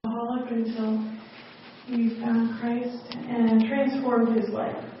alcoholic until he found Christ and transformed his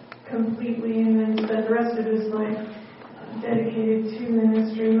life completely, and then spent the rest of his life dedicated to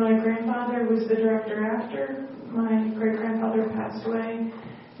ministry. My grandfather was the director after. My great-grandfather passed away.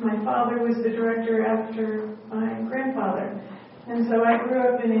 My father was the director after my grandfather. And so I grew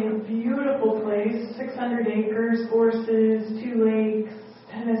up in a beautiful place, 600 acres, horses, 2 lakes,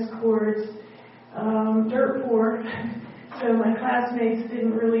 tennis courts, dirt poor. So my classmates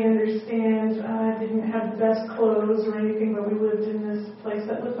didn't really understand. I didn't have the best clothes or anything, but we lived in this place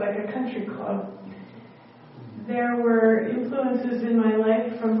that looked like a country club. There were influences in my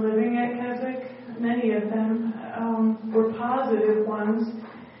life from living at Keswick. Many of them were positive ones.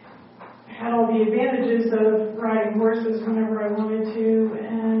 I had all the advantages of riding horses whenever I wanted to,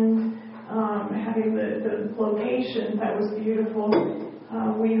 and having the location that was beautiful.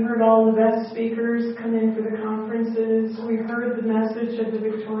 We heard all the best speakers come in for the conferences. We heard the message of the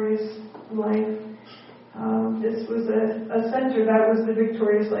Victorious Life. This was a center that was the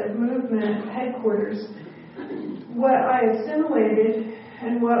Victorious Life movement headquarters. What I assimilated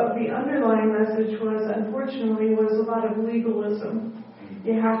and what the underlying message was, unfortunately, was a lot of legalism.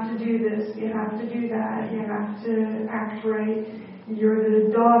 You have to do this, you have to do that, you have to act right. You're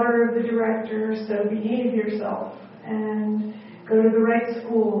the daughter of the director, so behave yourself and go to the right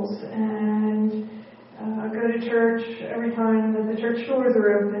schools and go to church every time that the church doors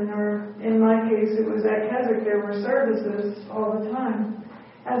are open, or in my case it was at Keswick, there were services all the time.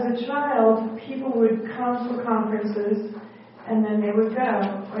 As a child, people would come to conferences and then they would go,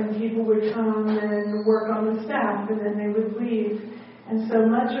 and people would come and work on the staff and then they would leave. And so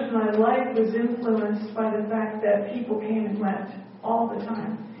much of my life was influenced by the fact that people came and went all the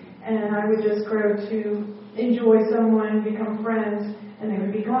time. And I would just grow to enjoy someone, become friends, and they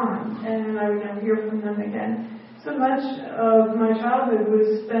would be gone. And I would never hear from them again. So much of my childhood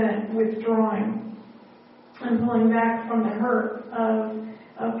was spent withdrawing and pulling back from the hurt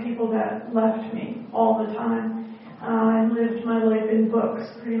of people that left me all the time. I lived my life in books.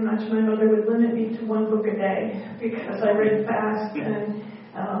 Pretty much my mother would limit me to 1 book a day because I read fast and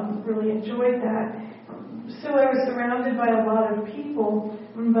really enjoyed that. So I was surrounded by a lot of people,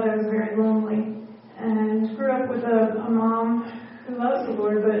 but I was very lonely. And grew up with a mom who loves the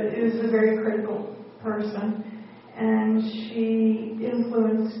Lord, but is a very critical person. And she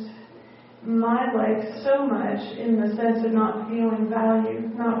influenced my life so much in the sense of not feeling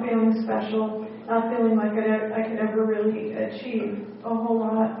valued, not feeling special, not feeling like I could ever really achieve a whole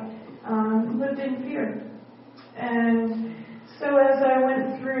lot. Lived in fear. And so as I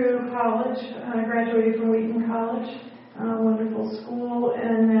went through college, I graduated from Wheaton College, a wonderful school,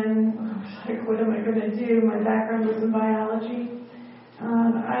 and then I was like, what am I going to do? My background was in biology.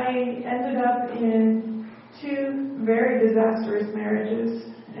 I ended up in 2 very disastrous marriages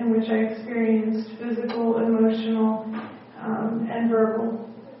in which I experienced physical, emotional, and verbal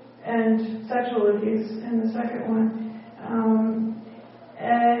and sexual abuse in the second one,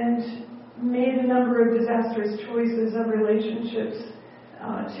 and made a number of disastrous choices of relationships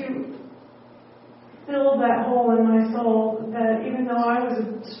to fill that hole in my soul that even though I was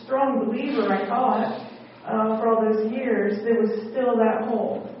a strong believer, I thought, for all those years, there was still that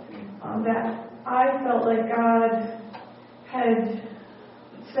hole that I felt like God had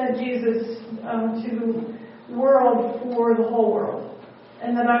sent Jesus to the world for the whole world.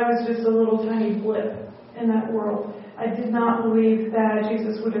 And that I was just a little tiny blip in that world. I did not believe that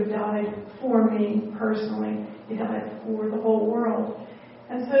Jesus would have died for me personally. He died for the whole world.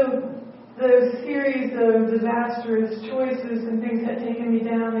 And so the series of disastrous choices and things had taken me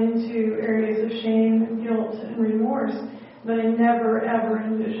down into areas of shame, guilt, and remorse that I never, ever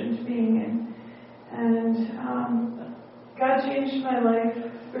envisioned being in. And God changed my life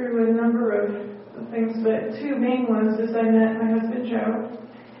through a number of things, but 2 main ones is I met my husband Joe,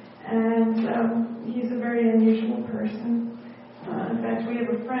 and he's a very unusual person. In fact, we have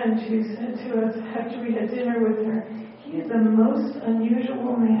a friend who said to us after we had dinner with her, he is the most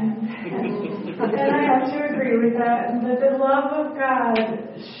unusual man. And I have to agree with that the love of God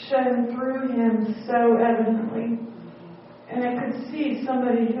shone through him so evidently. And I could see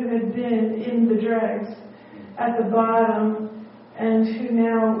somebody who had been in the dregs at the bottom and who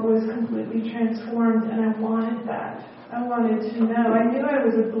now was completely transformed, and I wanted that. I wanted to know. I knew I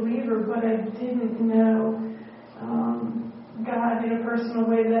was a believer, but I didn't know God in a personal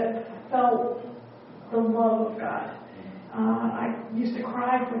way that felt the love of God. I used to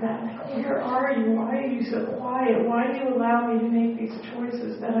cry for that. Like, where are you? Why are you so quiet? Why do you allow me to make these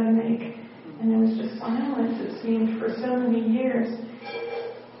choices that I make? And there was just silence, it seemed, for so many years.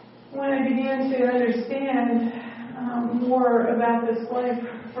 When I began to understand more about this life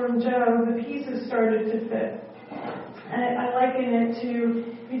from Joe, the pieces started to fit. And I liken it to,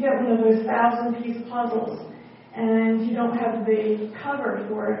 you get one of those 1,000-piece puzzles, and you don't have the cover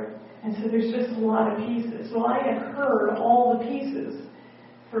for it, and so there's just a lot of pieces. Well, I had heard all the pieces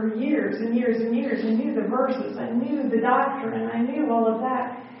for years and years and years. I knew the verses, I knew the doctrine, I knew all of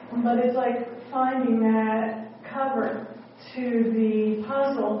that, but it's like finding that cover to the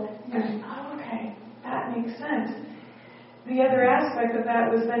puzzle, and oh, okay, that makes sense. The other aspect of that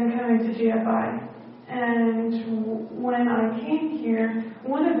was then coming to GFI. And when I came here,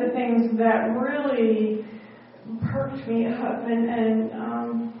 one of the things that really perked me up and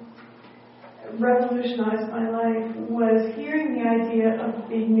revolutionized my life was hearing the idea of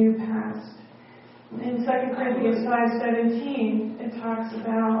the new past. In 2 Corinthians 5:17, it talks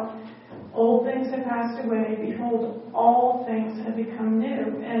about old things have passed away, behold, all things have become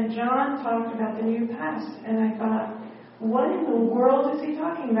new. And John talked about the new past, and I thought, what in the world is he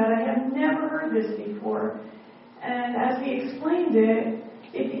talking about? I have never heard this before. And as he explained it,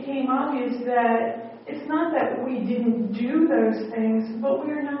 it became obvious that it's not that we didn't do those things, but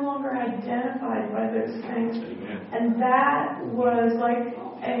we are no longer identified by those things. Amen. And that was like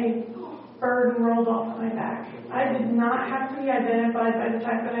a burden rolled off my back. I did not have to be identified by the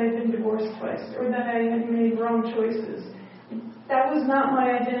fact that I had been divorced twice or that I had made wrong choices. That was not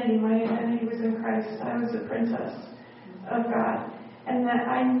my identity. My identity was in Christ. I was a princess of God. And that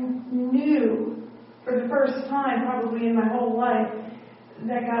I knew for the first time probably in my whole life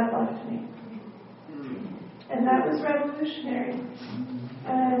that God loved me. And that was revolutionary.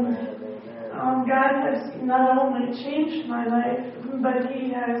 And God has not only changed my life, but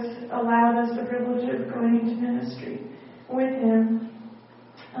He has allowed us the privilege of going into ministry with Him,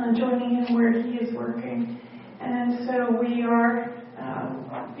 joining Him where He is working. And so we are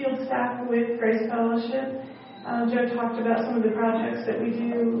field staff with Grace Fellowship. Joe talked about some of the projects that we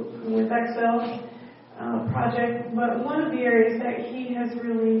do with Excel project, but one of the areas that he has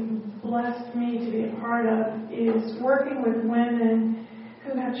really blessed me to be a part of is working with women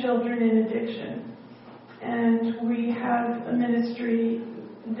who have children in addiction. And we have a ministry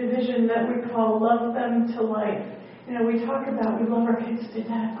division that we call Love Them to Life. You know, we talk about we love our kids to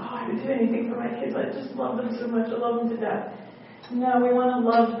death. Oh, I would do anything for my kids. I just love them so much. I love them to death. No, we want to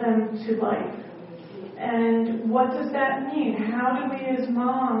love them to life. And what does that mean? How do we as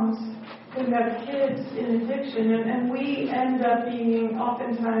moms who have kids in addiction, and we end up being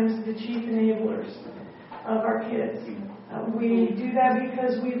oftentimes the chief enablers of our kids. We do that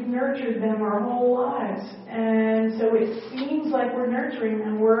because we've nurtured them our whole lives. And so it seems like we're nurturing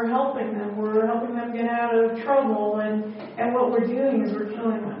them, we're helping them get out of trouble, and what we're doing is we're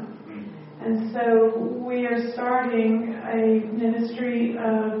killing them. And so we are starting a ministry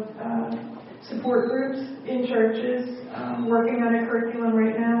of support groups in churches, working on a curriculum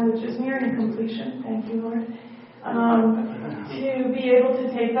right now, which is nearing completion. Thank you, Lord. To be able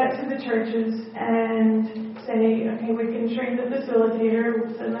to take that to the churches and say, okay, we can train the facilitator,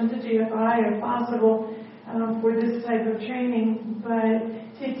 we'll send them to GFI if possible for this type of training,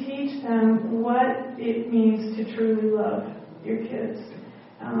 but to teach them what it means to truly love your kids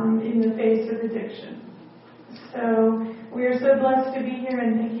in the face of addiction. So we are so blessed to be here,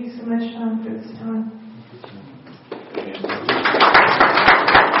 and thank you so much, Sean, for this time.